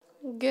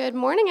Good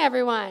morning,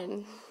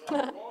 everyone.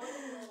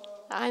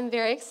 I'm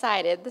very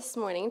excited this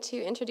morning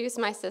to introduce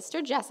my sister,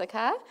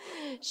 Jessica.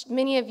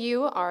 Many of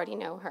you already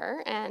know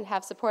her and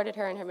have supported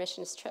her in her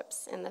missions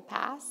trips in the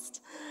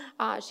past.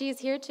 She's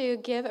here to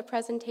give a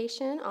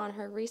presentation on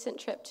her recent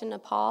trip to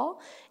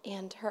Nepal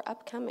and her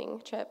upcoming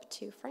trip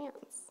to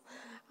France.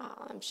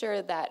 I'm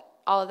sure that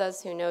all of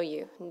those who know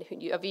you,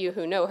 of you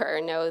who know her,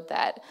 know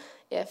that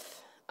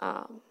if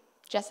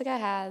Jessica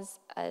has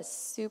a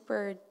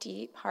super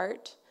deep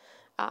heart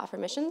for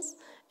missions,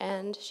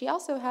 and she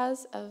also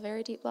has a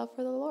very deep love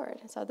for the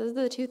Lord. So those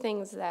are the two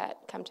things that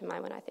come to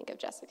mind when I think of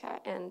Jessica,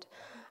 and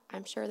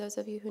I'm sure those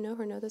of you who know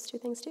her know those two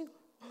things too.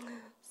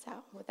 So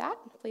with that,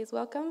 please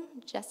welcome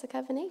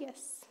Jessica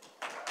Venegas.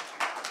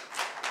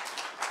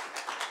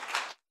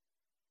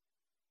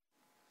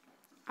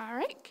 All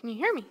right, can you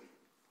hear me?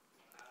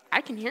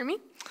 I can hear me.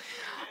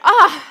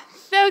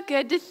 So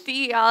good to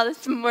see y'all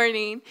this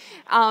morning.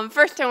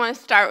 First, I want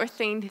to start with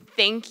saying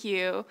thank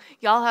you.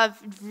 Y'all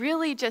have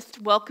really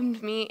just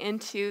welcomed me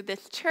into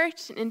this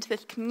church and into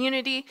this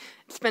community.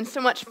 It's been so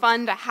much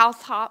fun to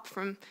house hop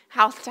from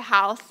house to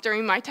house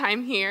during my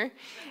time here.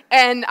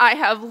 And I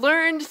have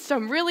learned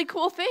some really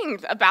cool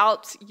things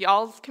about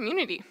y'all's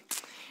community.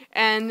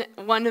 And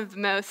one of the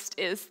most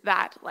is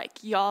that,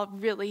 y'all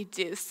really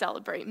do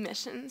celebrate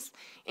missions.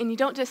 And you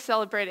don't just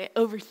celebrate it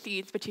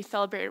overseas, but you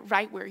celebrate it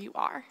right where you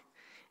are.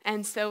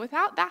 And so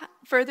without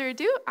further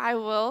ado, I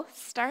will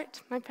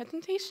start my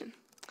presentation.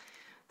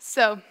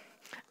 So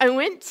I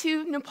went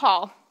to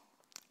Nepal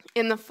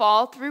in the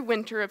fall through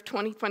winter of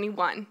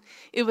 2021.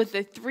 It was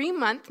a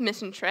 3-month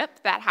mission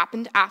trip that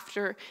happened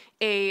after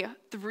a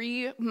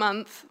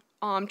 3-month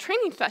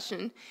training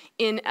session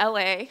in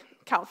LA,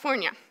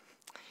 California.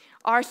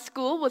 Our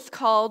school was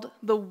called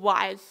the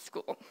Wise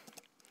School.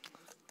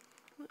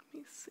 Let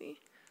me see.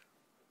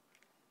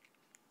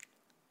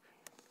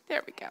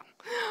 There we go.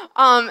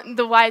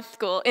 The Wise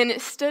School, and it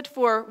stood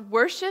for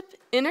Worship,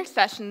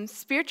 Intercession,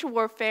 Spiritual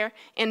Warfare,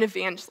 and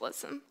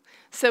Evangelism.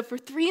 So for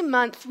 3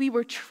 months, we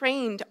were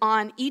trained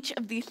on each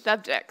of these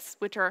subjects,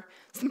 which are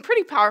some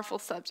pretty powerful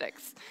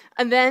subjects.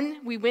 And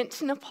then we went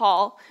to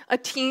Nepal, a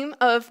team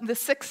of the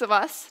 6 of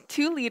us,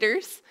 2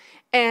 leaders,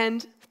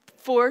 and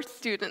 4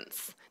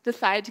 students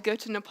decided to go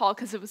to Nepal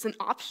because it was an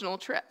optional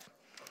trip.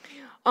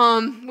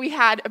 We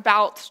had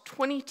about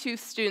 22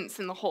 students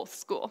in the whole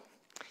school.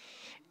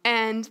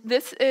 And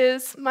this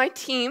is my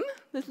team.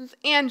 This is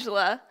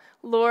Angela,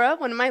 Laura,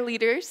 one of my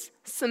leaders,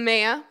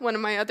 Samaya, one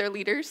of my other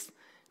leaders,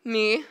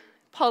 me,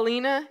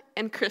 Paulina,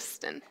 and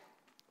Kristen.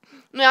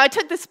 Now, I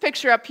took this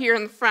picture up here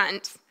in the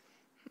front.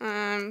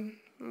 I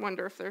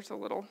wonder if there's a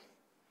little,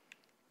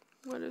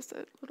 what is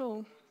it?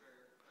 Oh,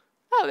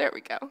 there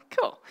we go.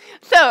 Cool.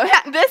 So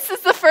this is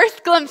the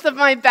first glimpse of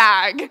my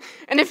bag.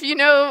 And if you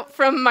know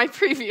from my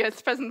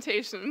previous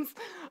presentations,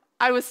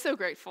 I was so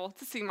grateful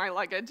to see my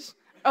luggage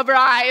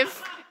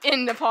arrive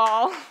in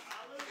Nepal.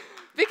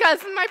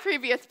 Because in my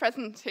previous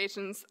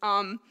presentations,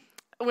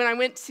 when I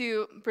went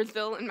to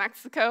Brazil and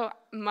Mexico,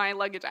 my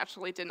luggage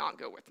actually did not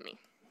go with me.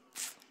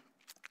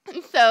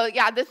 And so,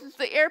 this is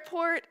the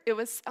airport. It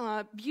was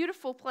a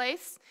beautiful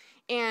place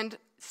and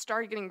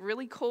started getting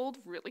really cold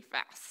really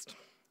fast.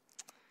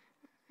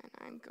 And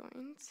I'm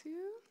going to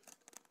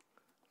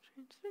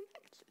transfer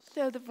next.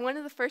 So one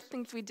of the first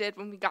things we did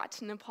when we got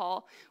to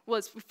Nepal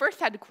was we first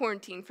had to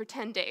quarantine for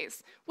 10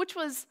 days, which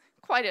was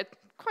quite a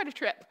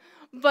trip.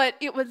 But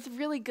it was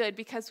really good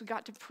because we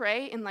got to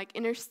pray and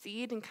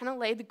intercede and kind of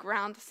lay the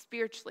ground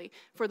spiritually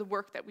for the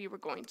work that we were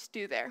going to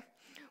do there.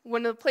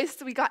 One of the places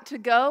that we got to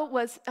go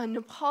was a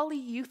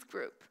Nepali youth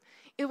group.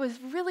 It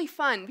was really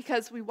fun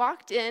because we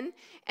walked in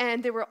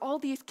and there were all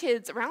these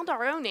kids around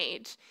our own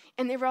age,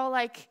 and they were all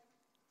like,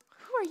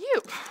 "Who are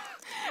you?"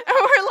 And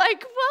we're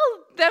like,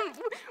 "Well, then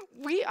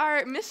we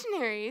are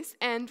missionaries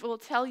and we'll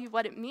tell you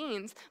what it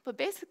means, but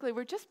basically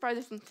we're just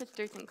brothers and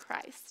sisters in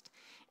Christ."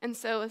 And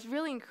so it was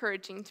really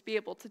encouraging to be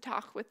able to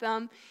talk with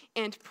them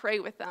and pray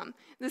with them.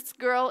 This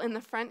girl in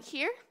the front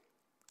here,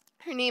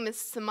 her name is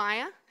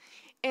Samaya,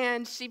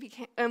 and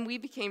we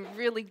became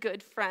really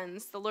good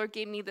friends. The Lord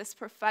gave me this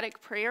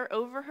prophetic prayer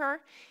over her,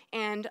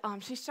 and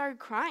she started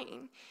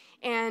crying.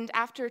 And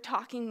after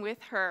talking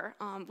with her,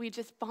 we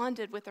just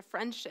bonded with a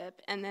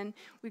friendship, and then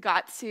we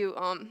got to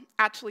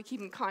actually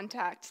keep in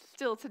contact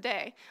still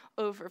today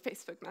over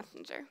Facebook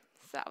Messenger.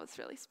 So that was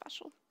really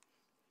special.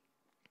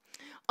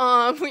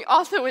 We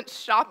also went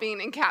shopping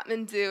in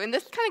Kathmandu, and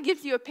this kind of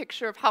gives you a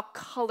picture of how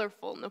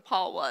colorful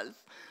Nepal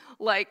was.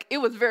 It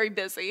was very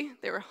busy.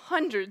 There were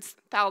hundreds,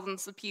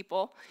 thousands of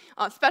people,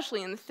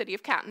 especially in the city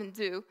of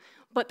Kathmandu,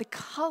 but the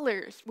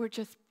colors were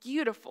just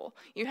beautiful.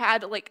 You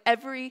had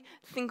every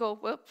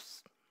single,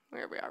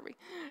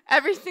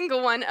 every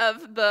single one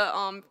of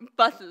the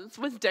buses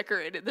was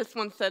decorated. This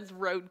one says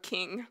Road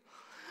King.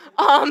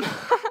 And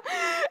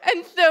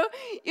so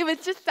it was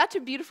just such a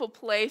beautiful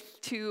place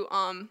to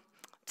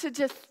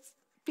just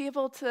be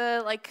able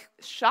to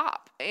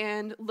shop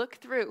and look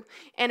through.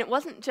 And it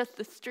wasn't just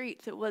the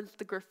streets, it was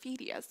the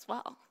graffiti as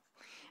well.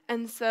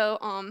 And so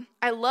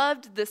I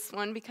loved this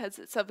one because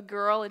it's of a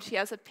girl and she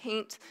has a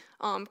paint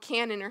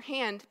can in her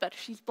hand, but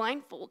she's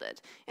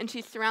blindfolded and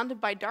she's surrounded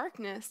by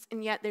darkness,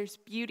 and yet there's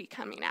beauty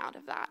coming out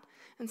of that.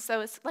 And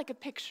so it's like a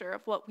picture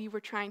of what we were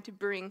trying to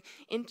bring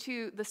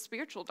into the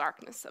spiritual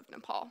darkness of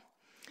Nepal.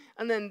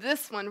 And then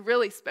this one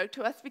really spoke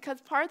to us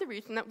because part of the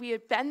reason that we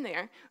had been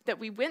there, that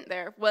we went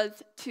there,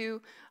 was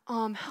to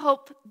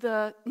help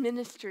the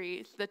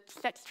ministries, the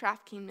sex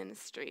trafficking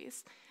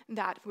ministries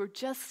that were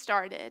just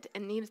started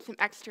and needed some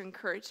extra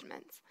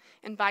encouragement.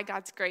 And by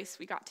God's grace,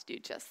 we got to do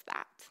just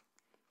that.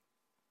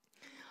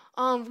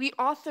 We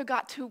also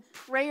got to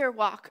prayer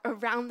walk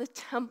around the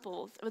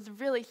temples. It was a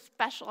really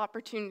special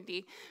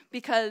opportunity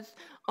because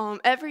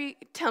every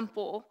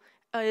temple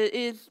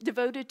is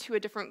devoted to a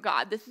different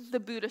god. This is the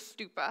Buddha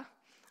stupa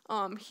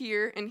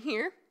here and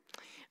here.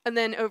 And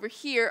then over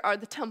here are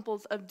the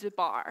temples of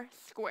Dabar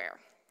Square.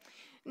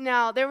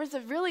 Now, there was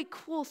a really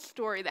cool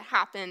story that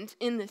happened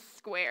in this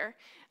square.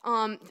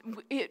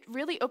 It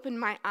really opened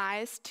my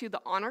eyes to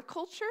the honor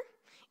culture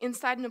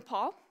inside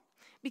Nepal,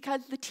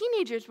 because the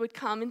teenagers would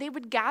come and they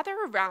would gather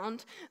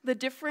around the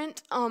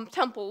different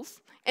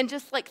temples and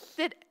just like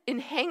sit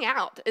and hang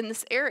out in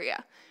this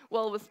area.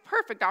 Well, it was a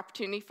perfect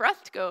opportunity for us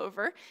to go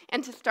over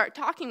and to start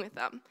talking with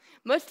them.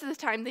 Most of the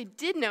time they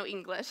did know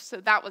English, so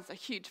that was a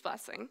huge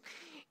blessing.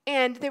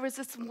 And there was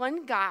this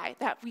one guy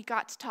that we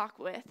got to talk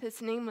with.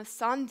 His name was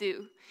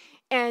Sandhu.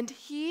 And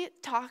he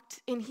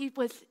talked, and he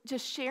was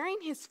just sharing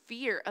his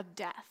fear of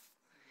death.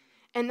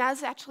 And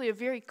that's actually a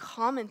very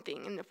common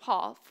thing in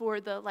Nepal for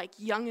the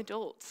young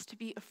adults to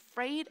be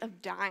afraid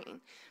of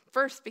dying.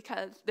 First,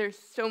 because there's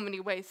so many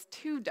ways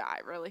to die,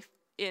 really,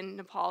 in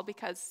Nepal,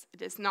 because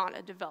it is not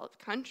a developed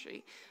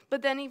country.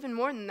 But then even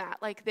more than that,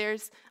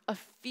 there's a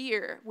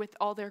fear with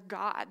all their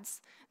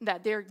gods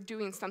that they're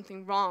doing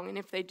something wrong, and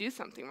if they do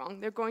something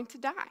wrong, they're going to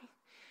die.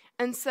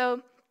 And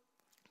so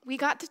we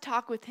got to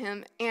talk with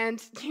him,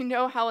 and you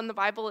know how in the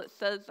Bible it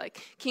says,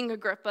 King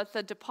Agrippa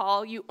said to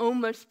Paul, "You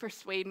almost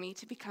persuade me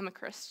to become a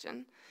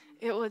Christian."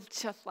 It was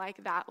just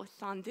like that with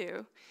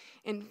Sandhu.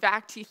 In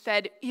fact, he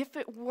said, "If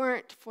it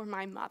weren't for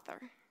my mother,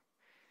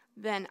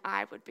 then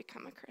I would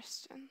become a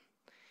Christian."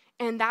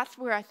 And that's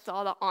where I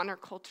saw the honor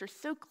culture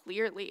so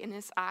clearly in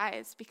his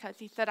eyes, because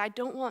he said, "I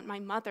don't want my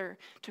mother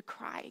to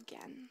cry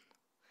again."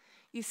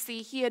 You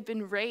see, he had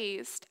been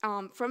raised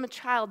from a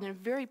child in a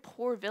very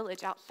poor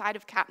village outside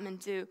of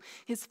Kathmandu.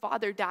 His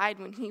father died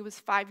when he was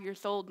 5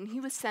 years old, and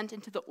he was sent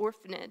into the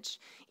orphanage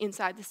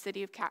inside the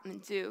city of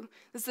Kathmandu.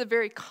 This is a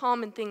very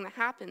common thing that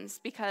happens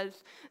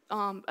because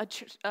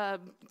a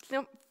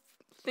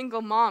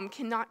single mom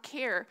cannot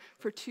care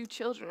for 2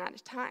 children at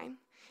a time.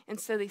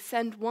 And so they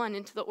send one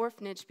into the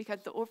orphanage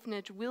because the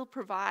orphanage will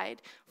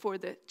provide for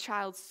the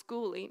child's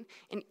schooling,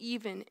 and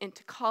even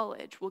into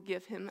college will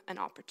give him an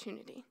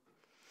opportunity.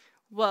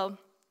 Well,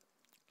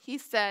 he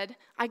said,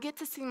 "I get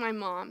to see my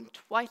mom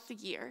twice a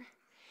year,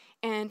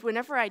 and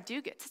whenever I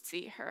do get to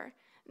see her,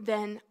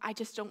 then I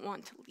just don't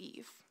want to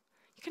leave."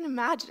 You can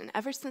imagine,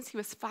 ever since he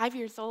was 5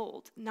 years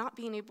old, not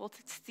being able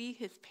to see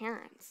his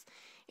parents.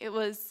 It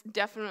was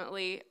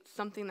definitely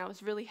something that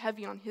was really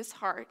heavy on his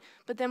heart.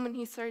 But then when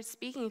he started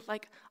speaking, he's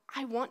like,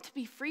 "I want to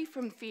be free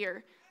from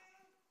fear,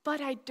 but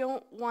I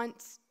don't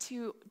want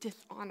to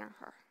dishonor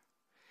her."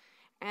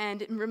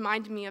 And it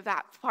reminded me of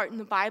that part in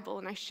the Bible,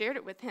 and I shared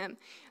it with him,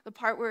 the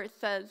part where it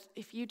says,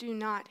 "If you do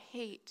not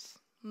hate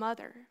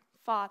mother,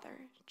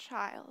 father,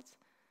 child,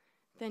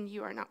 then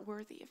you are not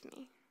worthy of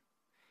me."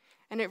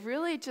 And it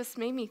really just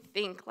made me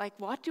think,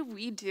 what do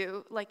we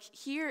do?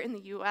 Here in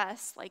the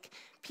U.S.,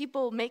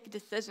 people make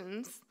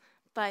decisions,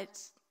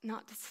 but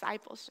not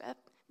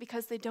discipleship,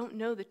 because they don't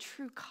know the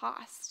true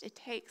cost it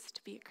takes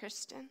to be a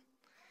Christian.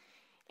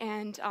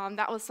 And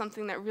that was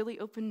something that really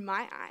opened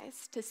my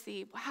eyes to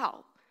see,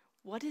 wow,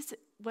 what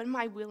am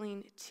I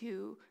willing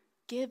to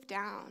give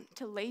down,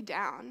 to lay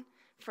down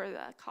for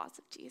the cause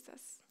of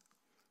Jesus?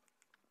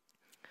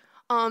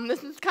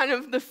 This is kind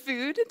of the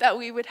food that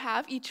we would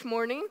have each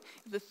morning.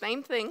 The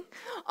same thing.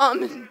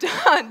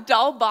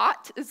 Dal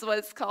bhat is what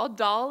it's called.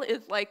 Dal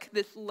is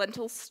this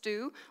lentil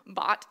stew.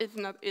 Bhat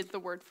is the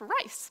word for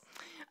rice.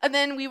 And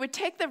then we would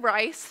take the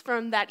rice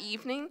from that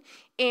evening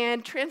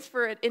and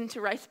transfer it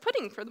into rice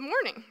pudding for the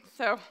morning.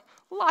 So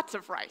lots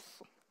of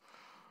rice.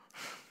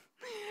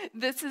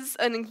 This is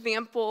an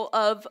example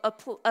of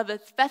a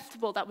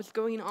festival that was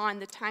going on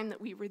the time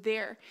that we were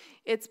there.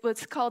 It's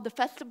what's called the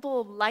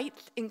Festival of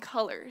Lights and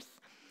Colors.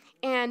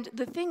 And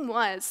the thing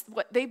was,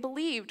 what they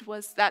believed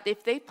was that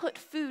if they put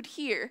food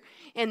here,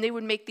 and they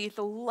would make these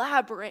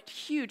elaborate,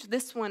 huge,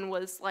 this one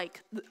was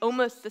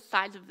almost the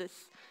size of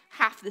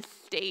half this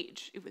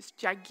stage. It was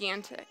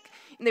gigantic.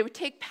 And they would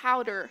take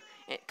powder,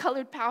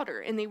 colored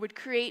powder, and they would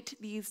create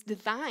these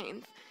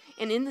designs.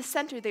 And in the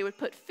center, they would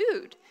put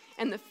food.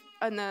 And the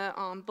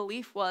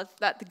belief was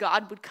that the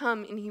God would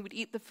come and he would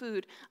eat the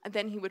food, and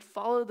then he would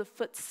follow the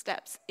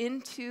footsteps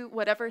into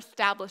whatever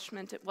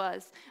establishment it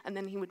was, and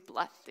then he would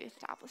bless the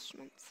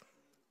establishment.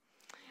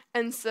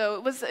 And so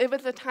it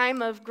was a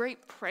time of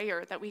great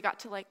prayer that we got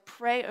to like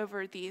pray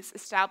over these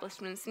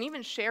establishments and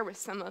even share with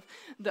some of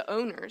the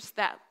owners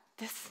that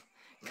this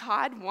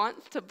God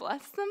wants to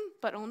bless them,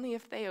 but only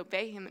if they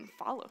obey him and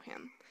follow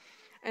him.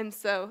 And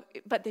so,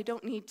 but they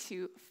don't need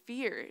to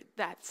fear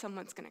that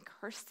someone's going to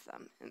curse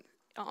them,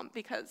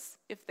 because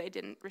if they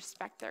didn't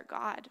respect their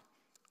God,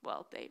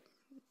 well, they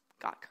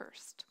got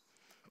cursed.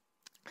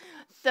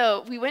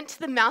 So we went to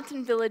the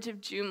mountain village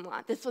of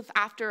Jumla. This was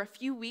after a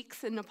few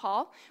weeks in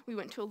Nepal. We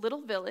went to a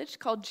little village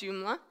called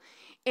Jumla.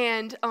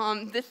 And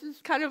this is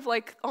kind of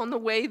like on the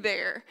way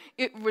there.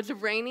 It was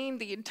raining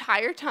the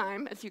entire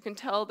time. As you can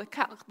tell, the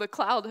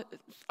clouds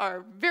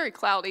are very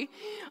cloudy.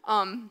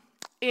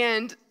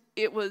 And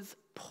it was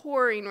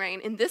pouring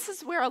rain. And this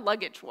is where our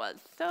luggage was.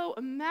 So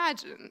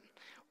imagine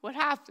what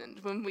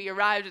happened when we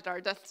arrived at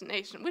our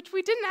destination, which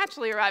we didn't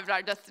actually arrive at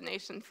our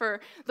destination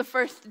for the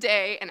first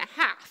day and a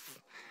half.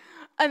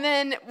 And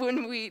then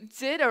when we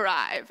did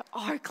arrive,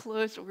 our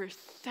clothes were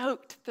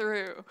soaked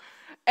through.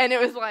 And it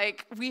was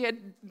like we had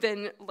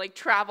been like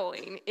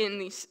traveling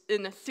in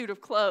a suit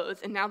of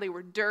clothes, and now they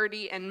were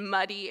dirty and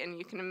muddy, and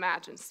you can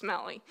imagine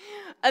smelly.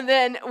 And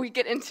then we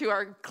get into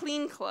our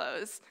clean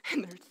clothes,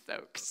 and they're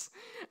soaked.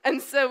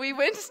 And so we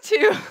went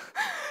to,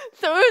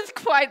 so it was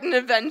quite an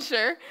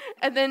adventure.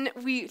 And then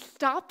we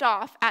stopped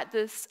off at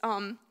this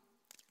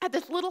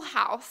little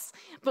house,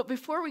 but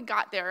before we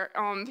got there,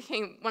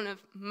 became one of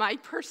my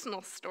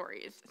personal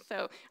stories.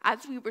 So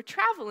as we were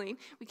traveling,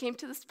 we came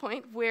to this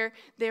point where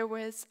there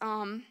was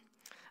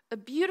a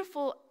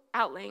beautiful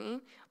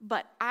outlaying,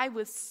 but I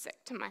was sick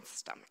to my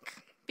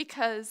stomach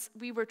because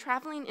we were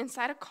traveling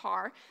inside a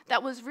car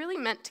that was really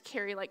meant to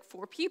carry like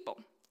 4 people,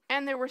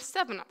 and there were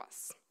 7 of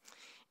us.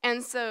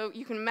 And so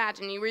you can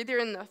imagine, you were either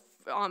in the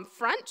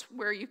front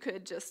where you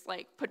could just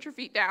like put your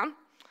feet down,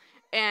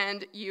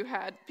 and you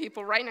had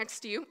people right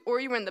next to you, or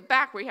you were in the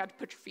back where you had to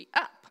put your feet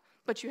up,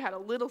 but you had a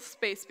little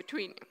space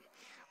between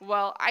you.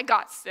 Well, I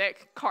got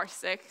sick, car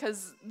sick,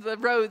 because the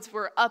roads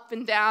were up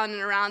and down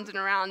and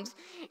around,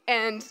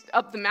 and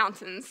up the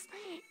mountains.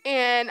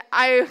 And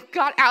I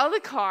got out of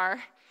the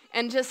car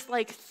and just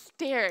like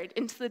stared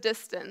into the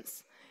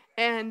distance,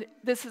 and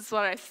this is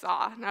what I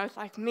saw. And I was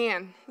like,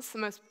 man, this is the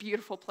most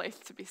beautiful place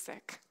to be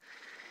sick.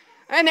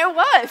 And it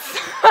was.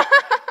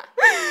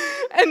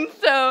 And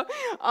so,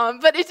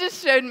 but it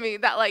just showed me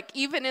that, like,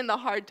 even in the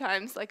hard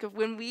times, like,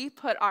 when we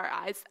put our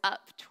eyes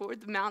up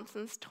toward the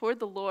mountains, toward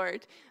the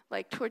Lord,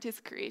 like, toward his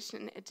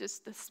creation, it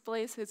just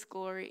displays his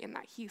glory and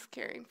that he's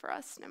caring for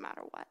us no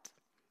matter what.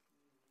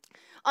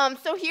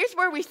 So here's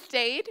where we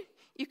stayed.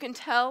 You can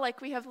tell,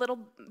 like, we have little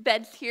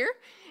beds here,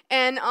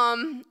 and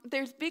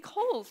there's big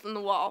holes in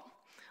the wall.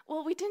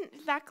 Well, we didn't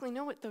exactly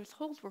know what those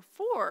holes were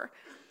for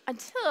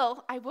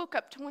until I woke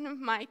up to one of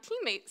my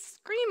teammates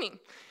screaming.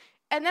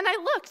 And then I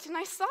looked, and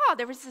I saw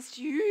there was this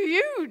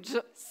huge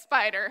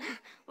spider,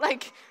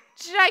 like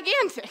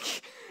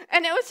gigantic.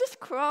 And it was just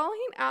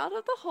crawling out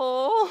of the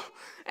hole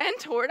and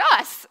toward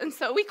us. And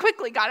so we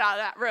quickly got out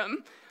of that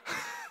room.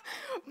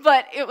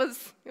 But it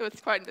was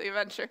quite the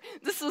adventure.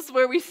 This was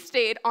where we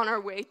stayed on our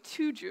way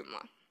to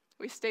Jumla.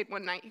 We stayed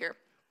one night here.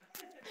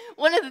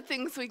 One of the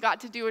things we got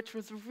to do, which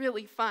was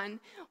really fun,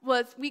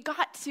 was we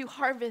got to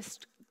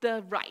harvest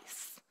the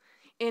rice.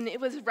 And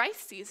it was rice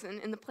season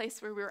in the place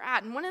where we were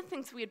at. And one of the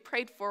things we had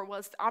prayed for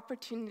was the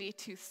opportunity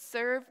to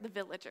serve the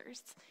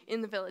villagers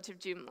in the village of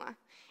Jumla.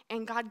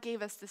 And God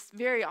gave us this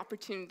very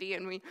opportunity.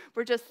 And we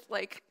were just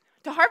like,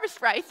 to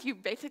harvest rice, you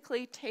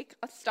basically take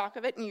a stalk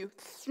of it and you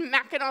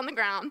smack it on the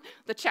ground.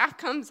 The chaff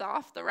comes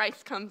off, the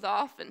rice comes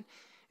off, and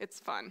it's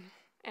fun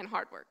and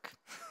hard work.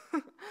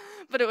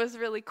 But it was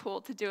really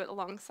cool to do it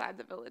alongside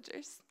the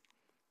villagers.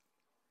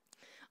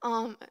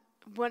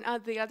 One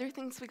of the other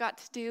things we got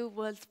to do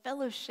was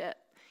fellowship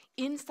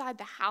inside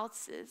the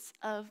houses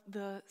of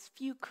the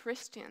few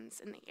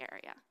Christians in the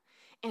area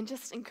and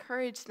just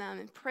encourage them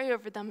and pray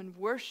over them and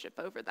worship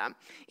over them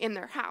in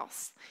their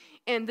house.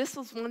 And this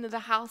was one of the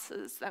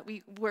houses that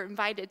we were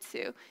invited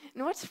to.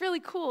 And what's really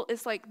cool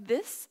is, like,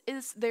 this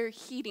is their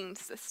heating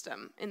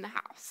system in the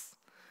house.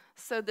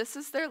 So this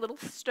is their little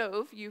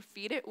stove. You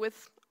feed it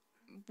with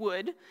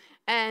wood,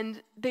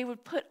 and they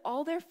would put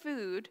all their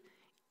food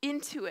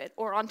into it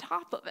or on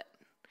top of it.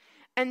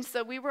 And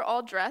so we were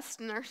all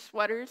dressed in our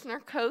sweaters and our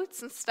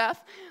coats and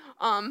stuff.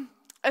 And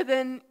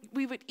then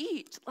we would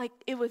eat. Like,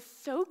 it was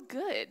so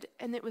good,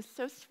 and it was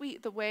so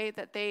sweet the way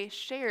that they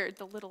shared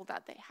the little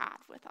that they had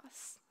with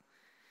us.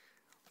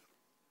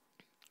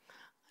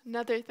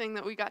 Another thing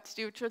that we got to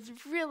do, which was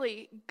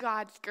really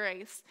God's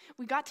grace,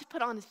 we got to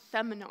put on a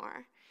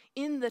seminar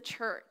in the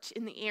church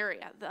in the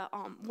area,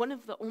 one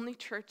of the only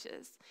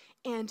churches.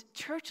 And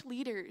church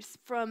leaders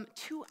from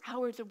 2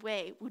 hours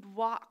away would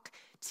walk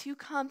to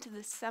come to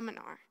this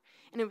seminar.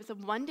 And it was a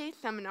one-day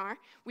seminar.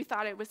 We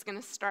thought it was going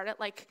to start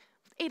at like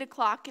 8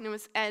 o'clock and it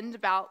was end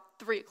about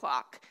 3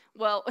 o'clock.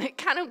 Well, it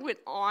kind of went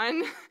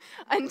on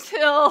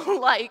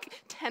until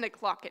like 10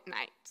 o'clock at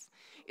night.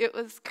 it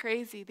was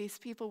crazy. These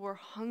people were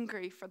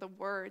hungry for the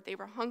word. They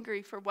were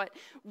hungry for what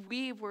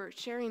we were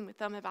sharing with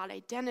them about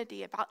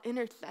identity, about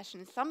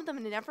intercession. Some of them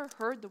had never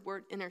heard the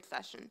word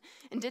intercession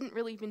and didn't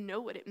really even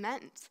know what it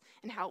meant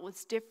and how it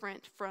was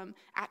different from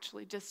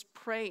actually just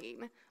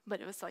praying,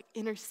 but it was like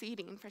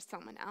interceding for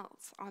someone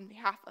else on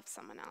behalf of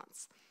someone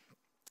else.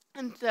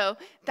 And so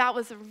that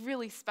was a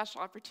really special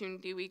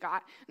opportunity we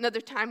got.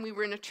 Another time we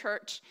were in a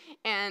church,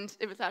 and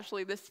it was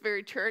actually this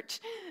very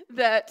church,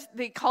 that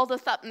they called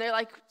us up and they're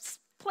like,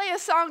 play a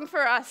song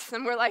for us.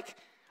 And we're like,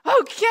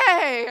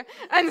 okay.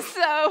 And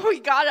so we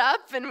got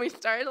up and we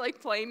started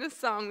like playing a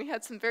song. We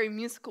had some very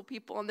musical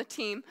people on the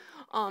team.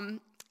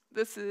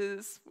 This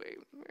is, where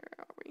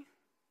are we?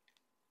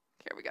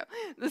 Here we go.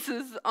 This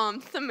is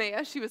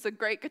Samaya. She was a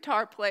great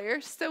guitar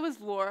player. So was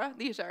Laura.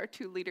 These are our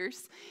two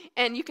leaders.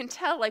 And you can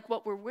tell, like,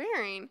 what we're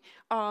wearing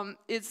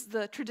is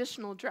the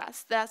traditional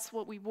dress. That's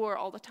what we wore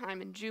all the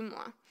time in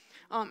Joomla,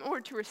 in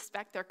order to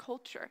respect their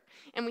culture.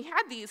 And we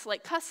had these,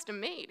 like, custom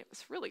made. It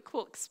was a really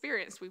cool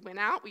experience. We went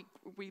out,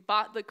 we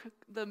bought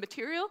the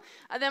material,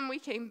 and then we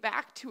came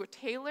back to a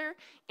tailor,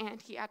 and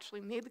he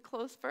actually made the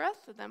clothes for us.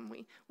 So then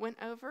we went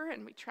over,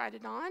 and we tried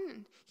it on,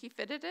 and he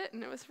fitted it,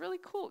 and it was a really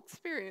cool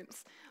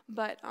experience.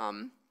 But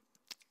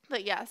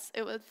yes,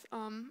 it was,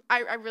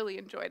 I really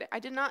enjoyed it. I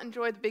did not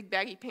enjoy the big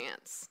baggy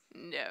pants,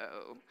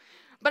 no.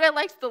 But I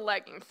liked the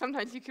leggings.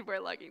 Sometimes you could wear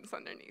leggings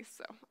underneath,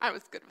 so I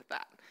was good with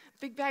that.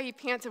 Big baggy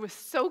pants, it was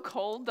so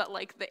cold that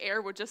like the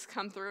air would just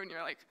come through and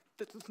you're like,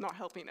 this is not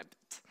helping a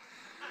bit.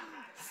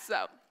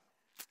 So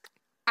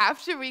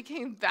after we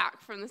came back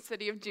from the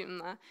city of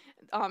Joomla,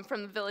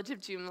 from the village of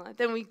Joomla,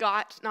 then we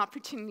got an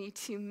opportunity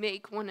to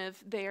make one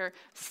of their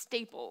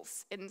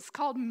staples, and it's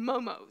called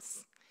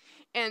momos.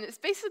 And it's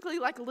basically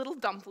like a little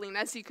dumpling,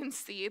 as you can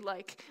see,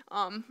 like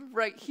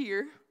right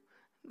here.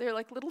 They're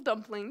like little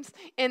dumplings,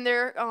 and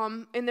they're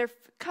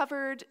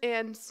covered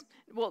in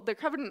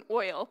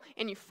oil,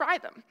 and you fry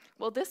them.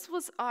 Well, this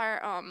was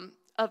our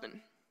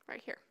oven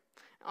right here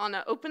on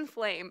an open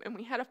flame, and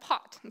we had a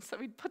pot, and so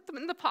we'd put them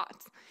in the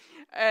pot.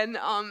 And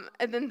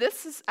then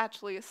this is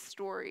actually a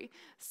story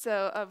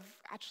of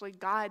actually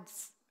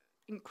God's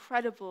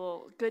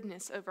incredible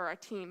goodness over our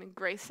team and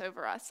grace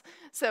over us.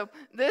 So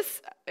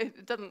this,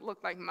 it doesn't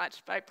look like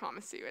much, but I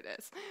promise you it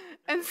is.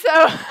 And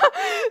so,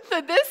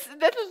 this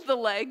is the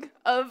leg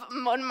of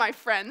one of my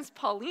friends,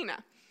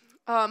 Paulina.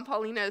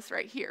 Paulina is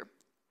right here.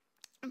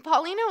 And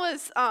Paulina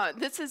was,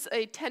 this is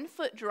a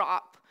 10-foot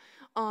drop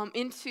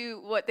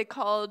into what they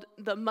called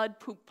the mud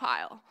poop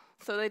pile.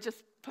 So they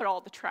just put all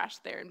the trash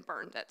there and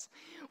burned it.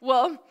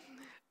 Well,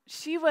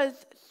 she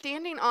was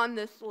standing on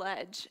this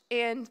ledge,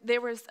 and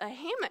there was a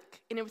hammock,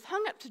 and it was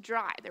hung up to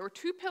dry. There were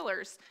 2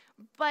 pillars,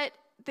 but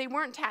they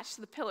weren't attached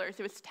to the pillars.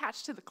 It was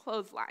attached to the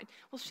clothesline.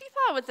 Well, she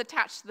thought it was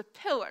attached to the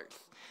pillars.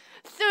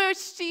 So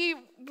she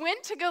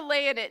went to go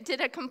lay in it,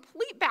 did a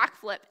complete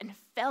backflip, and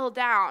fell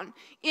down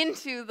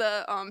into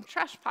the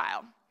trash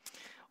pile.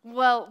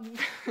 Well,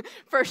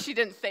 first she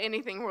didn't say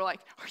anything. We're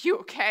like, are you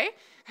okay?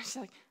 And she's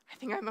like, I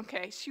think I'm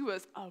okay. She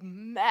was a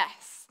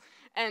mess.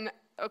 And,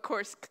 of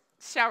course,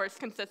 showers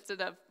consisted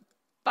of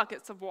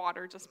buckets of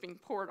water just being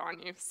poured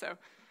on you, so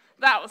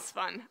that was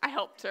fun. I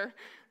helped her.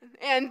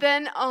 And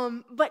then,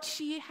 but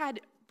she had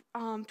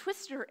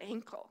twisted her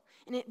ankle,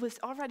 and it was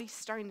already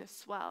starting to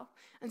swell.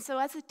 And so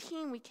as a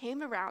team, we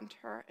came around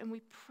her, and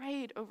we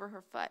prayed over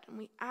her foot, and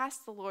we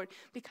asked the Lord,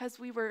 because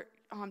we were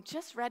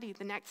just ready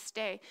the next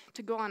day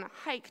to go on a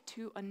hike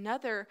to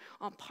another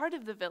part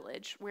of the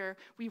village where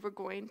we were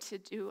going to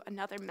do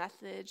another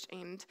message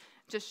and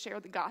just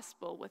share the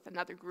gospel with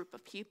another group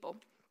of people.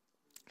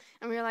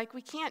 And we were like,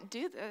 we can't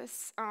do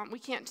this. We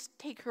can't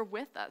take her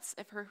with us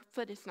if her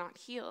foot is not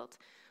healed.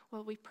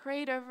 Well, we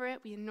prayed over it,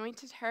 we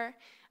anointed her,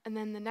 and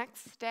then the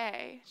next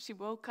day she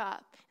woke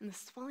up and the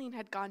swelling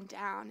had gone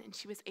down and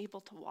she was able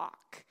to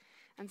walk.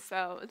 And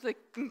so it's an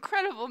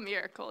incredible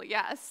miracle.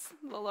 Yes,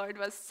 the Lord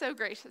was so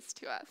gracious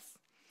to us.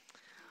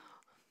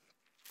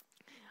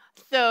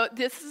 So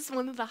this is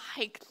one of the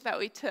hikes that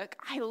we took.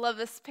 I love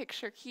this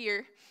picture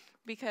here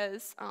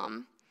because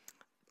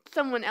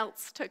someone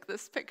else took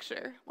this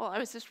picture while I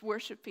was just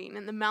worshiping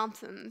in the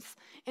mountains.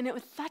 And it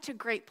was such a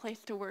great place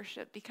to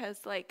worship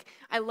because, like,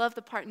 I love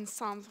the part in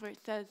Psalms where it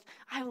says,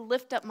 I will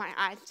lift up my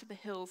eyes to the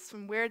hills.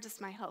 From where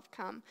does my help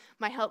come?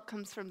 My help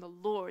comes from the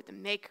Lord, the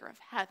maker of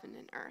heaven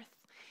and earth.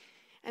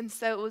 And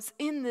so it was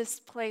in this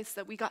place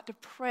that we got to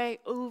pray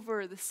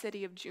over the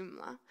city of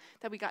Joomla,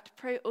 that we got to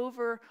pray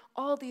over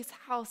all these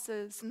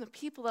houses and the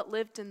people that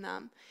lived in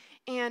them.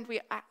 And we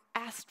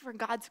asked for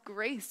God's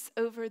grace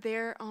over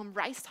their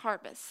rice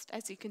harvest.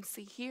 As you can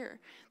see here,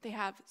 they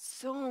have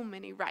so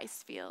many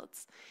rice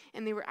fields.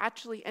 And they were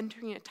actually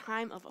entering a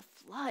time of a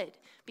flood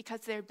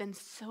because there had been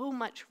so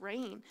much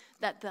rain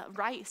that the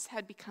rice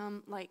had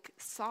become like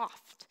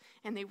soft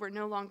and they were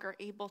no longer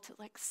able to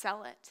like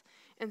sell it.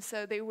 And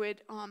so they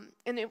would,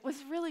 and it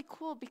was really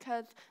cool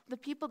because the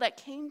people that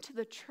came to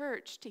the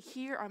church to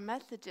hear our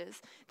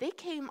messages, they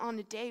came on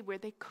a day where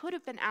they could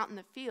have been out in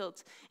the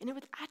fields, and it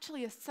was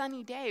actually a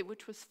sunny day,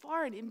 which was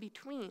far and in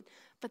between,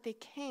 but they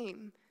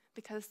came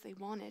because they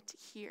wanted to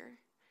hear,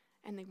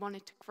 and they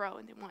wanted to grow,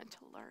 and they wanted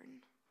to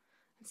learn.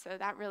 And so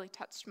that really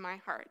touched my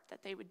heart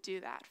that they would do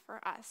that for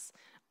us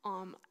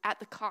at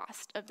the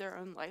cost of their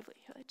own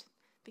livelihood,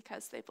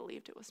 because they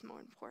believed it was more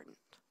important.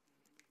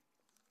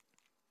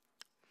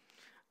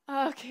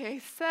 Okay,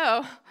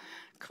 so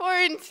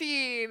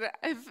quarantine.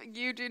 If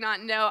you do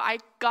not know, I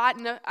got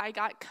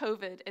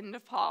COVID in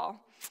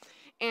Nepal.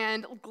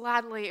 And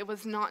gladly, it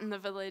was not in the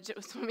village. It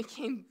was when we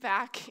came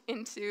back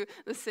into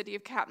the city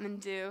of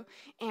Kathmandu.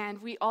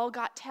 And we all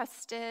got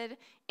tested,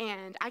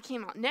 and I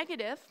came out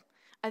negative.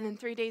 And then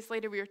 3 days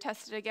later, we were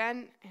tested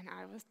again, and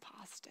I was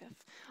positive,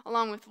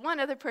 along with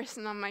one other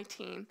person on my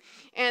team.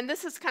 And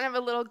this is kind of a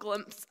little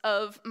glimpse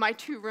of my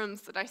 2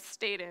 rooms that I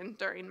stayed in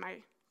during my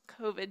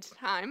COVID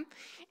time.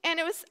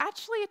 And it was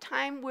actually a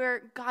time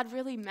where God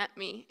really met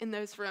me in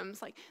those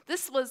rooms. Like,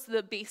 this was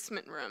the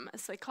basement room,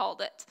 as they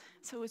called it.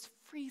 So it was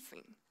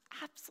freezing,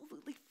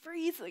 absolutely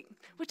freezing,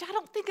 which I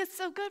don't think is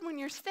so good when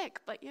you're sick,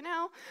 but you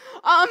know.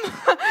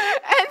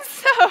 And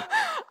so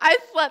I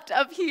slept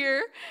up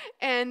here,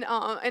 and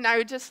I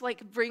would just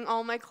like bring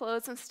all my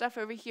clothes and stuff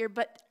over here.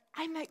 But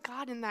I met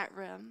God in that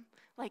room.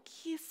 Like,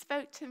 he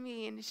spoke to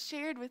me and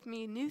shared with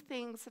me new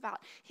things about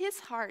his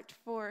heart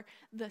for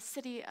the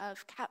city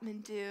of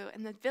Kathmandu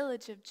and the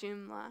village of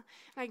Jumla.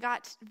 And I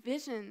got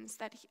visions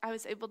that I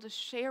was able to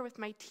share with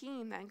my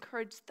team that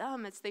encouraged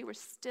them as they were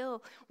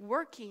still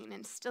working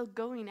and still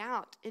going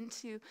out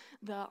into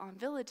the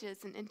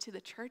villages and into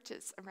the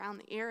churches around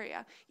the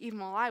area, even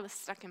while I was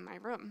stuck in my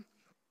room.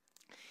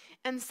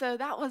 And so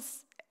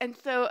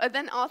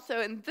then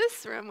also in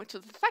this room, which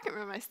was the second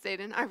room I stayed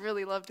in, I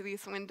really loved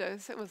these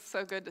windows. It was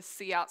so good to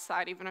see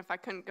outside, even if I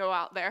couldn't go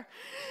out there.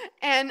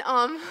 And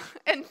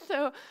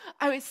so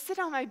I would sit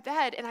on my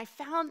bed, and I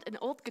found an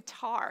old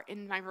guitar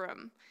in my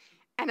room.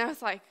 And I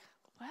was like,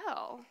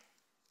 well,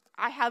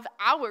 I have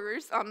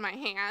hours on my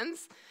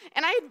hands.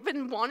 And I had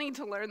been wanting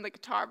to learn the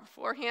guitar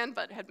beforehand,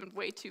 but had been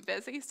way too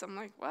busy. So I'm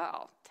like,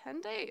 well,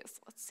 10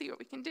 days. Let's see what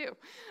we can do.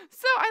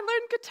 So I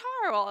learned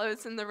guitar while I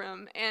was in the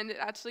room. And it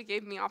actually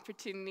gave me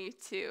opportunity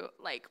to,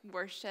 like,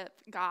 worship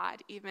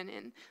God, even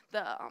in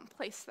the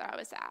place that I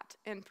was at.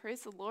 And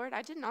praise the Lord,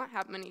 I did not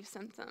have many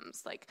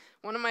symptoms. Like,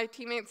 one of my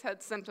teammates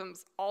had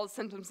symptoms, all the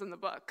symptoms in the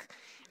book.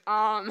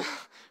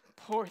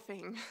 Poor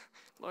thing.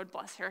 Lord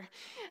bless her.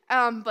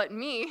 But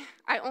me,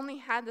 I only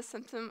had the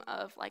symptom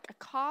of like a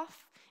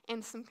cough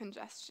and some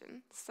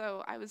congestion.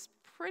 So I was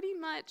pretty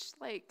much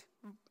like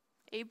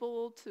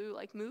able to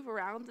like move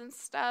around and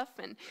stuff,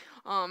 and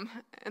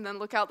then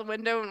look out the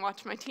window and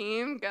watch my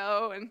team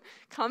go and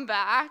come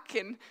back.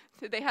 And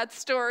they had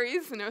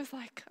stories, and it was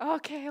like,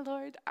 okay,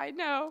 Lord, I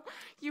know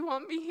you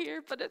want me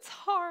here, but it's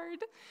hard.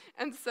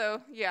 And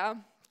so, yeah,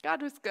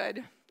 God was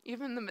good,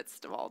 even in the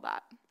midst of all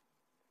that.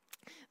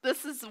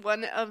 This is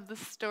one of the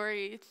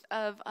stories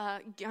of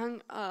a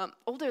young,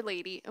 older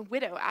lady, a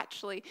widow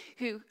actually,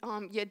 who,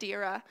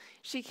 Yadira,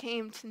 she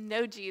came to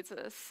know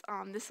Jesus.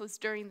 This was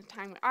during the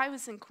time when I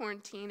was in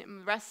quarantine and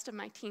the rest of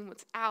my team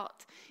was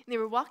out. And they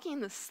were walking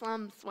in the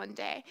slums one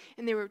day,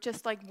 and they were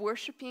just like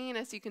worshiping,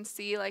 as you can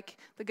see, like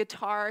the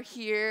guitar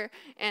here,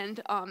 and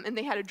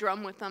they had a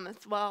drum with them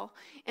as well.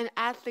 And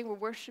as they were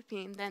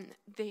worshiping, then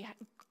they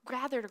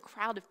gathered a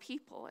crowd of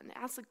people, and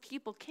as the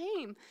people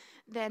came,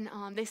 then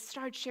they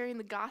started sharing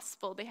the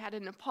gospel. They had a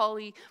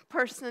Nepali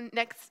person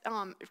next,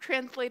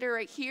 translator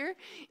right here,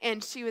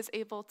 and she was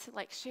able to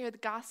like share the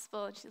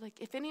gospel. And she's like,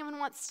 if anyone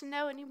wants to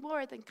know any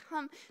more, then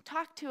come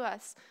talk to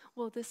us.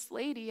 Well, this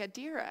lady,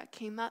 Adira,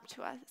 came up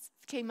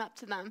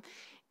to them,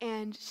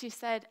 and she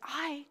said,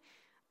 I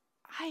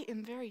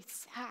am very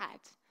sad.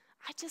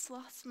 I just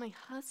lost my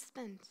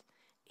husband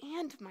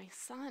and my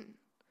son.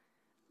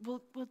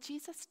 Will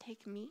Jesus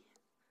take me?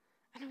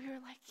 And we were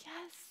like,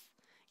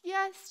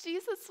 yes,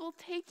 Jesus will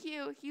take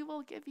you. He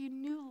will give you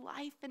new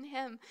life in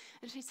him.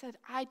 And she said,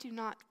 I do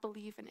not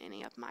believe in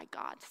any of my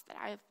gods that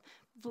I have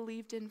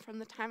believed in from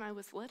the time I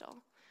was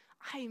little.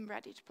 I am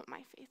ready to put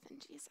my faith in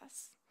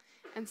Jesus.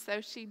 And so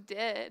she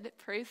did,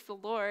 praise the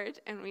Lord,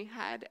 and we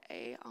had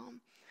a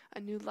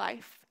new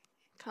life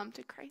come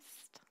to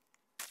Christ.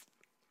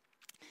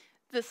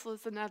 This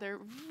was another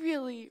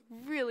really,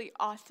 really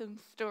awesome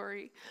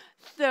story.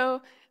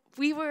 So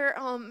we were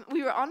on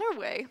our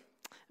way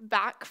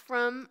back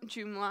from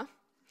Jumla,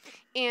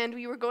 and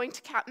we were going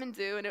to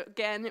Kathmandu, and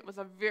again, it was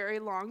a very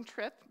long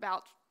trip,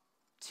 about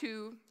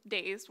 2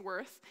 days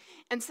worth.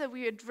 And so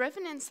we had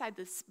driven inside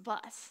this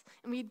bus,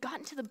 and we had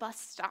gotten to the bus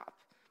stop.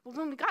 Well,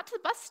 when we got to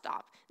the bus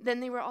stop,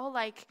 then they were all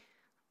like,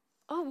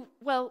 oh,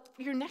 well,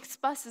 your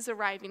next bus is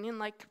arriving in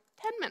like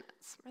 10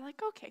 minutes. We're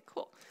like, okay,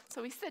 cool.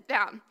 So we sit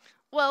down.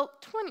 Well,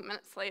 20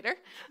 minutes later,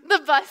 the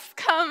bus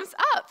comes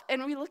up,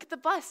 and we look at the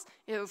bus.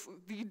 It was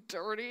the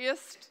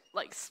dirtiest,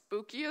 like,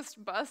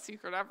 spookiest bus you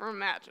could ever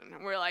imagine.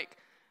 And we're like,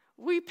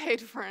 we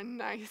paid for a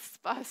nice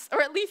bus,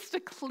 or at least a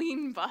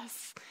clean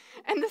bus,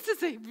 and this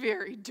is a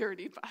very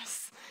dirty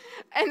bus.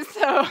 And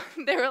so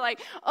they were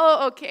like,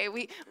 oh, okay,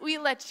 we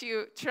let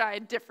you try a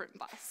different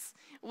bus.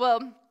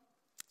 Well,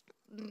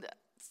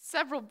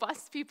 several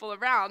bus people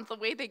around, the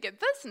way they get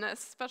business,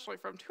 especially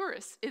from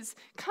tourists, is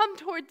come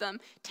toward them,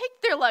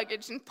 take their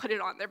luggage, and put it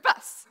on their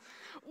bus.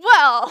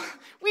 Well,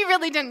 we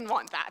really didn't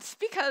want that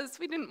because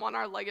we didn't want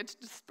our luggage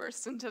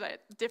dispersed into the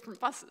different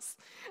buses.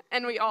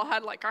 And we all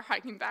had like our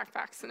hiking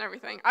backpacks and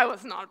everything. I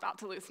was not about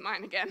to lose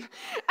mine again.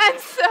 And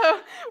so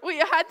we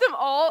had them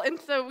all, and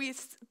so we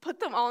put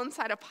them all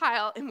inside a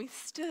pile, and we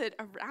stood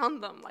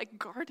around them, like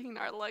guarding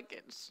our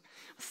luggage.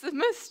 It was the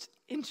most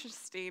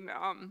interesting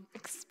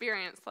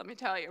experience, let me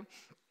tell you.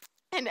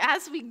 And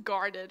as we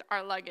guarded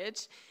our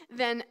luggage,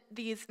 then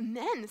these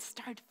men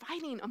started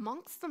fighting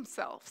amongst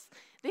themselves.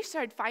 They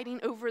started fighting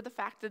over the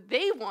fact that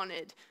they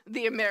wanted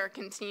the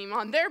American team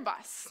on their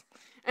bus.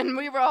 And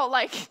we were all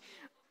like,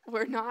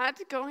 we're not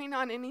going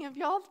on any of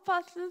y'all's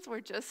buses. We're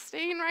just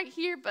staying right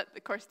here. But,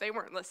 of course, they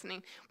weren't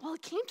listening. Well,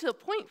 it came to a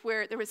point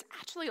where there was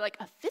actually like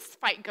a fist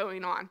fight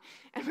going on.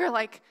 And we we're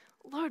like,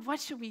 Lord, what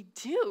should we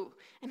do?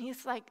 And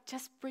he's like,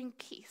 just bring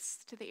peace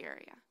to the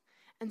area.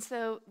 And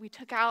so we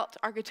took out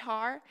our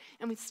guitar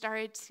and we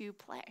started to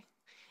play.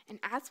 And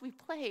as we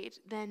played,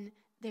 then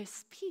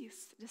this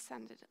peace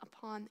descended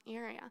upon the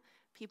area.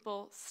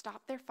 People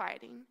stopped their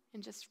fighting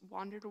and just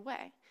wandered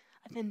away.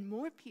 And then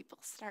more people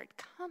started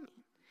coming.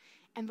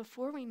 And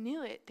before we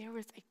knew it, there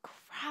was a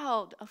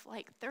crowd of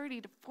like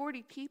 30 to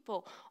 40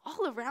 people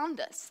all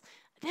around us.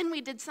 Then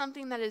we did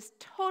something that is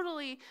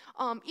totally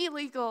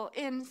illegal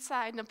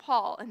inside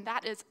Nepal, and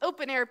that is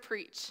open air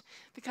preach,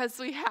 because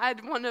we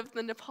had one of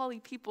the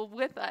Nepali people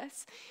with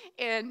us,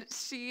 and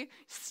she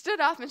stood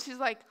up and she's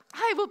like,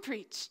 I will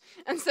preach.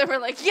 And so we're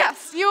like,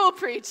 yes, you will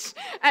preach,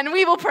 and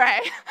we will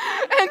pray.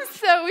 And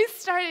so we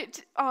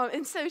started,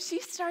 and so she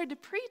started to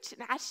preach,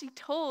 and as she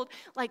told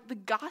like the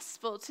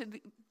gospel to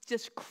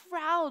this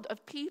crowd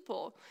of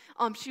people,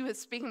 she was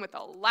speaking with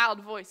a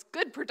loud voice,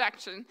 good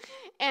production,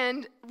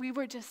 and we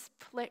were just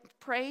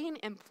praying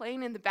and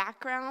playing in the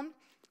background.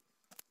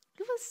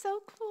 It was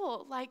so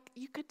cool. Like,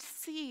 you could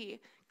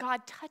see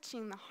God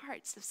touching the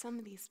hearts of some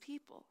of these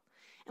people.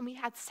 And we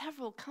had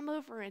several come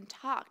over and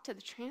talk to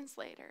the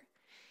translator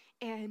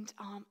and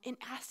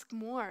ask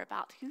more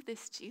about who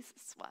this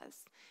Jesus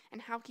was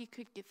and how he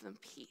could give them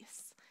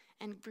peace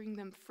and bring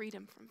them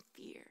freedom from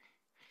fear.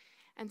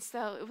 And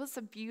so it was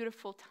a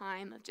beautiful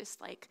time of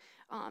just like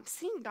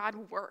seeing God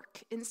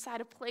work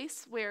inside a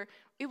place where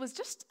it was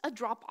just a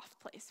drop-off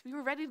place. We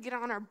were ready to get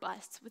on our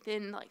bus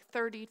within like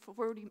 30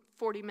 to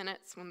 40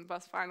 minutes when the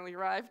bus finally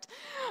arrived.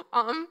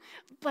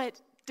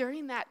 But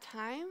during that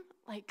time,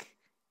 like,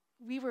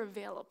 we were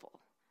available,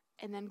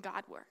 and then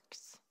God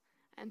works.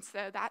 And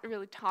so that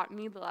really taught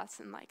me the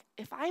lesson, like,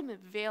 if I'm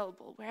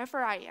available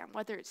wherever I am,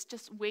 whether it's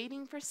just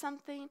waiting for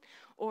something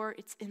or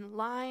it's in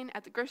line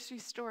at the grocery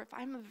store, if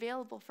I'm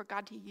available for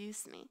God to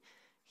use me,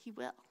 he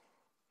will.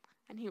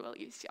 And he will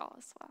use y'all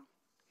as well.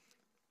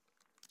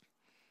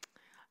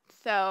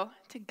 So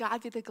to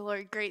God be the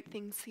glory, great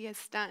things he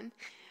has done.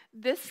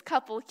 This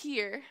couple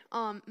here,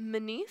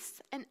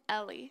 Manice and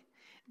Ellie,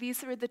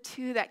 these were the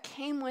two that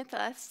came with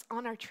us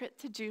on our trip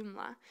to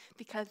Jumla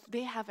because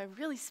they have a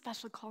really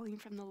special calling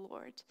from the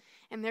Lord.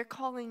 And their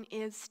calling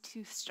is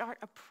to start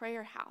a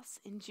prayer house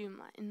in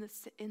Jumla,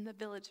 in the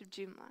village of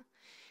Jumla.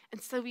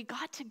 And so we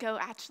got to go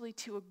actually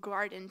to a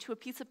garden, to a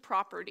piece of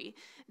property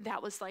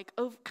that was like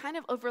kind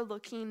of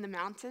overlooking the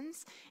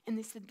mountains. And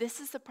they said, this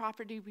is the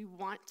property we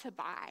want to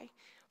buy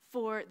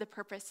for the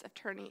purpose of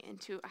turning it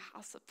into a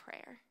house of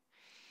prayer.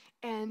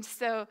 And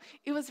so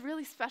it was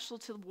really special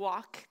to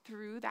walk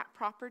through that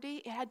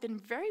property. It had been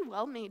very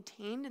well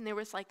maintained, and there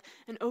was like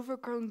an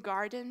overgrown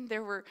garden.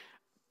 There were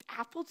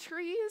apple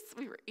trees.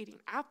 We were eating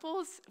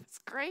apples. It was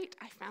great.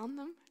 I found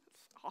them. It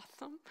was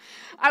awesome.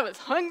 I was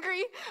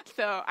hungry,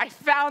 so I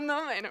found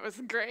them, and it was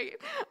great.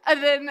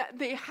 And then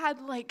they had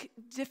like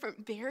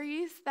different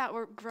berries that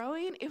were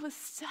growing. It was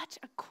such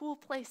a cool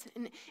place,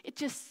 and it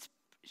just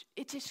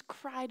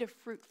cried of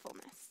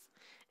fruitfulness.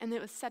 And it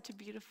was such a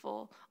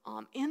beautiful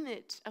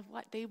image of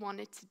what they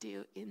wanted to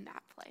do in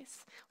that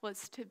place,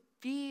 was to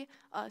be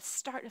a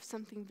start of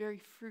something very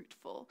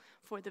fruitful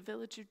for the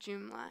village of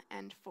Jumla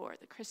and for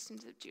the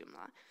Christians of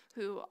Jumla,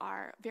 who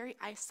are very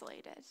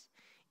isolated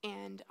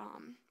and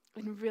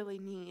really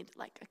need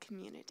like a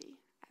community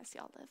as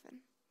y'all live in.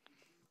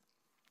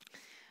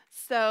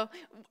 So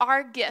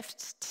our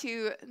gift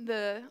to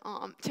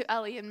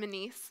Ellie and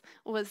Manice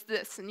was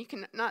this, and you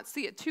can not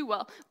see it too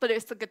well, but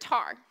it's a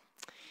guitar.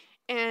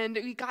 And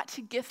we got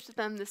to gift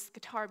them this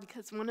guitar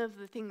because one of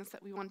the things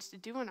that we wanted to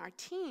do on our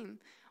team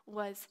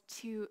was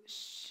to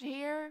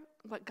share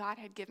what God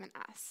had given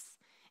us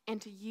and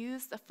to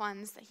use the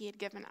funds that he had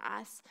given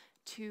us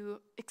to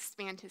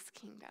expand his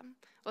kingdom,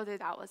 whether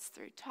that was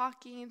through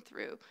talking,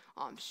 through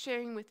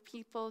sharing with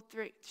people,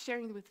 through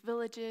sharing with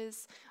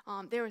villages.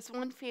 There was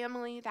one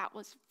family that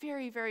was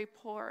very, very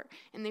poor,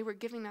 and they were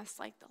giving us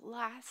like the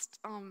last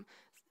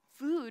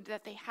food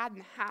that they had in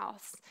the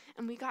house,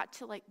 and we got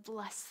to like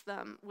bless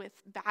them with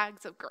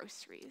bags of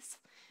groceries.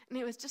 And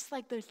it was just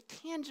like those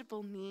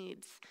tangible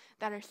needs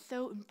that are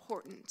so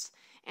important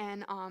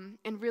and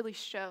really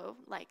show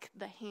like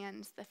the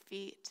hands, the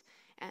feet,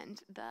 and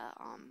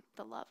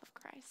the love of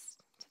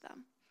Christ to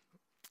them.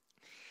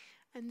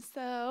 And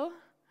so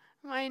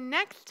my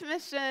next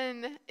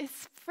mission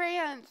is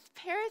France,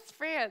 Paris,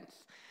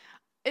 France.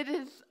 It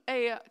is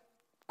a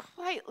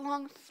quite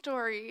long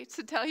story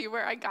to tell you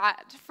where I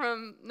got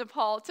from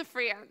Nepal to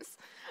France.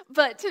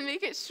 But to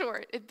make it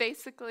short,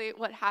 basically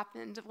what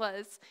happened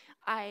was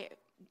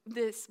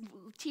this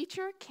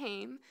teacher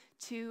came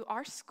to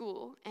our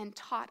school and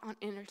taught on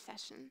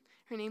intercession.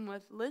 Her name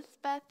was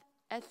Lisbeth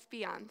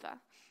Espianza.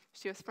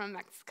 She was from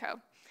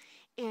Mexico.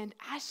 And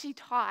as she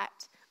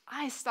taught,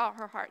 I saw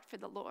her heart for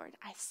the Lord.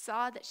 I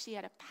saw that she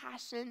had a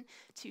passion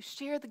to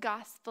share the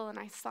gospel, and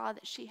I saw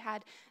that she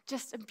had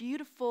just a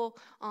beautiful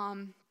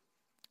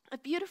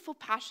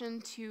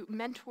passion to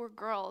mentor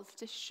girls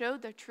to show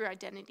their true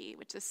identity,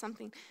 which is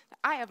something that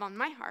I have on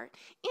my heart.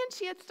 And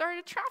she had started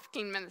a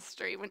trafficking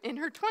ministry when in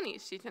her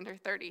 20s. She's in her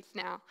 30s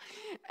now.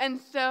 And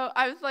so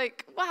I was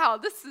like, wow,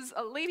 this is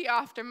a lady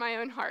after my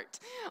own heart.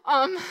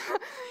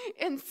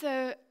 And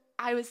so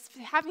I was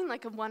having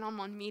like a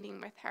one-on-one meeting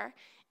with her,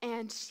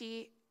 and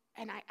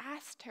I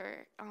asked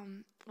her,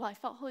 I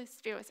felt Holy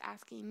Spirit was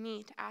asking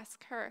me to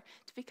ask her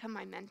to become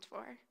my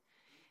mentor.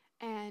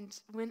 And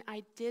when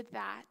I did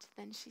that,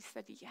 then she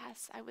said,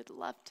 yes, I would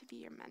love to be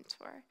your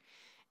mentor.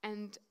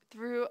 And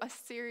through a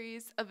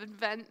series of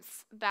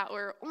events that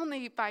were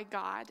only by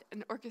God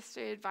and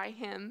orchestrated by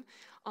Him,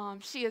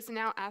 she has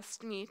now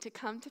asked me to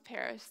come to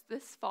Paris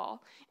this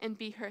fall and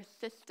be her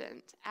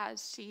assistant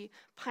as she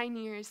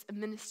pioneers a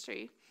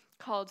ministry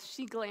called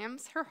She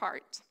Glams Her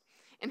Heart.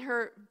 And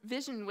her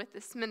vision with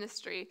this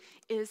ministry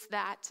is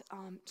that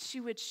she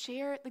would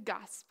share the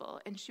gospel,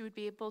 and she would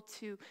be able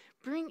to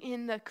bring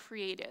in the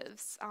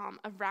creatives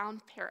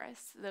around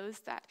Paris, those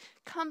that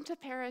come to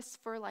Paris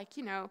for like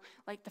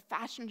the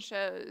fashion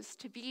shows,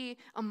 to be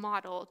a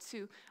model,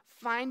 to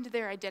find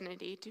their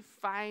identity, to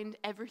find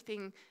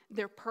everything,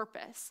 their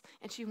purpose.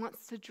 And she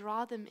wants to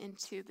draw them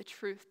into the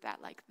truth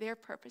that like their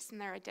purpose and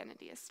their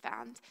identity is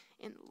found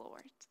in the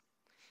Lord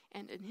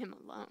and in Him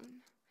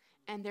alone.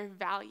 And their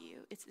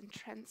value is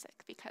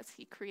intrinsic because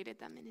He created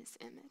them in His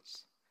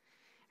image.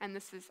 And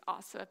this is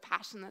also a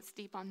passion that's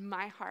deep on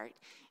my heart.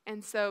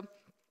 And so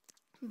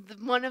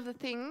one of the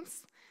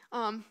things,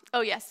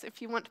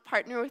 if you want to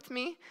partner with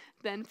me,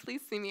 then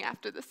please see me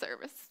after the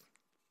service.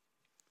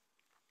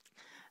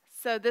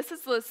 So this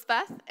is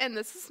Lisbeth, and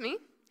this is me.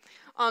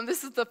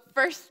 This is the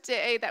first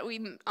day that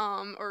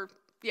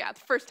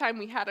the first time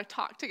we had a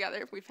talk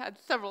together. We've had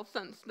several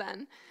since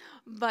then.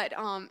 But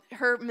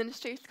her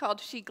ministry is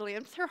called She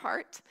Glams Her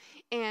Heart,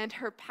 and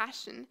her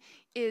passion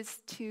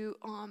is to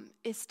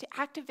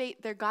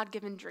activate their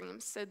God-given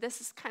dreams. So this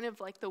is kind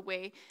of like the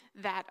way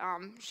that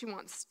she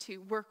wants to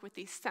work with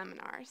these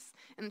seminars.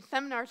 And the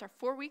seminars are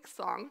 4 weeks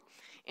long,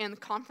 and the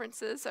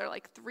conferences are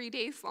like 3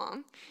 days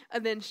long.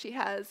 And then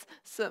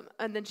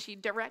she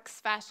directs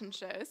fashion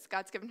shows.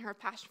 God's given her a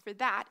passion for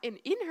that. And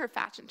in her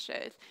fashion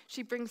shows,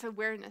 she brings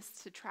awareness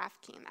to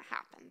trafficking that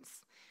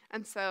happens.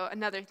 And so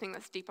another thing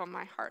that's deep on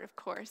my heart, of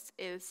course,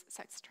 is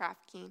sex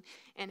trafficking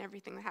and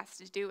everything that has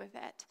to do with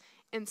it.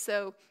 And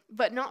so,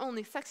 but not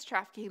only sex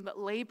trafficking, but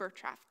labor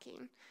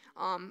trafficking,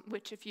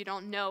 which, if you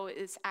don't know,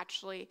 is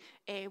actually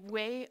a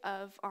way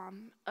of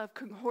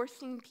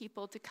coercing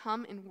people to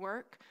come and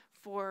work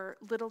for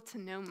little to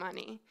no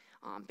money,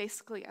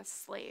 basically as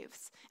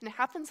slaves. And it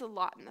happens a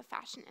lot in the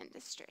fashion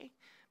industry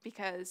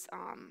because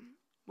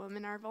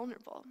women are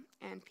vulnerable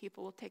and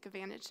people will take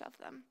advantage of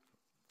them.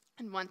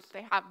 And once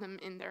they have them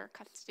in their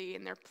custody,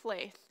 in their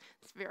place,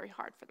 it's very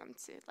hard for them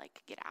to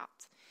get out.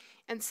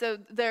 And so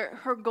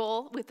her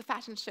goal with the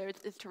fashion shows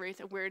is to raise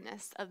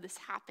awareness of this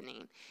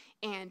happening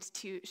and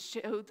to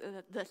show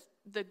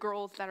the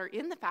girls that are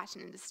in the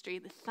fashion industry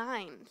the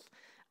signs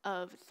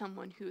of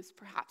someone who is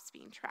perhaps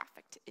being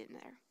trafficked in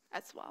there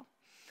as well.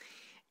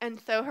 And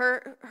so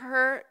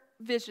her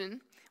vision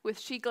with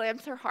She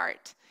Glams Her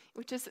Heart,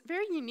 which is a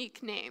very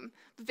unique name.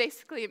 But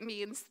basically, it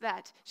means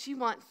that she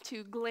wants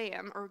to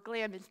glam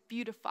is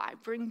beautify,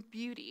 bring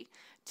beauty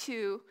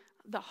to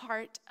the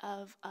heart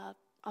of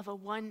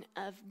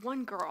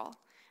one girl,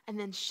 and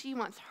then she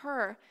wants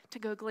her to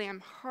go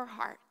glam her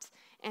heart,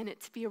 and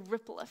it to be a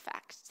ripple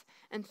effect.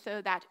 And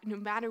so that no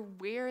matter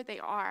where they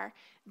are,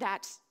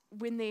 that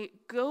when they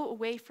go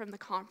away from the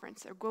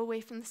conference or go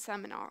away from the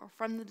seminar or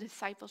from the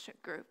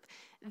discipleship group,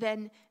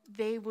 then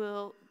they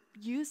will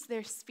use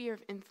their sphere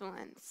of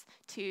influence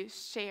to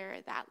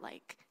share that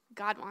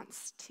God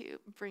wants to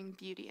bring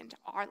beauty into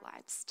our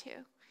lives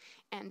too,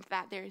 and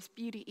that there is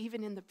beauty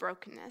even in the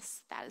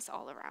brokenness that is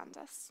all around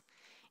us,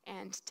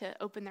 and to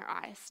open their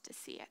eyes to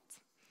see it.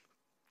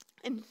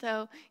 And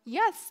so,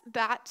 yes,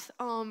 that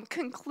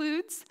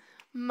concludes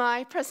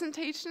my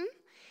presentation,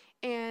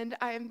 and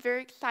I am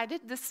very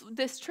excited.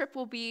 This trip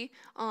will be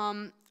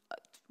 1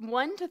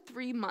 to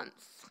 3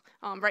 months.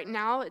 Right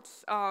now,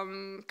 it's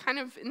kind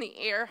of in the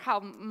air how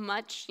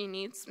much she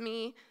needs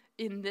me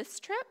in this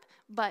trip,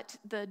 but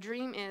the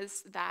dream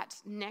is that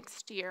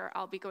next year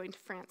I'll be going to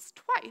France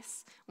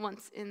twice,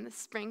 once in the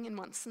spring and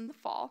once in the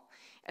fall,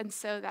 and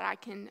so that I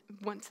can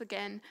once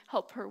again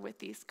help her with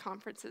these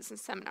conferences and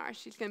seminars.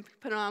 She's going to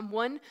put on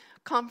one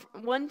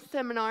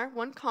seminar,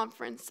 one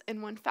conference,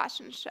 and one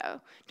fashion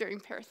show during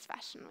Paris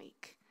Fashion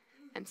Week,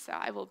 and so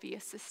I will be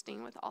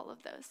assisting with all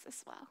of those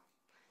as well.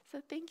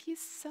 So thank you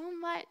so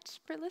much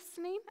for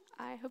listening.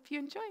 I hope you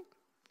enjoy.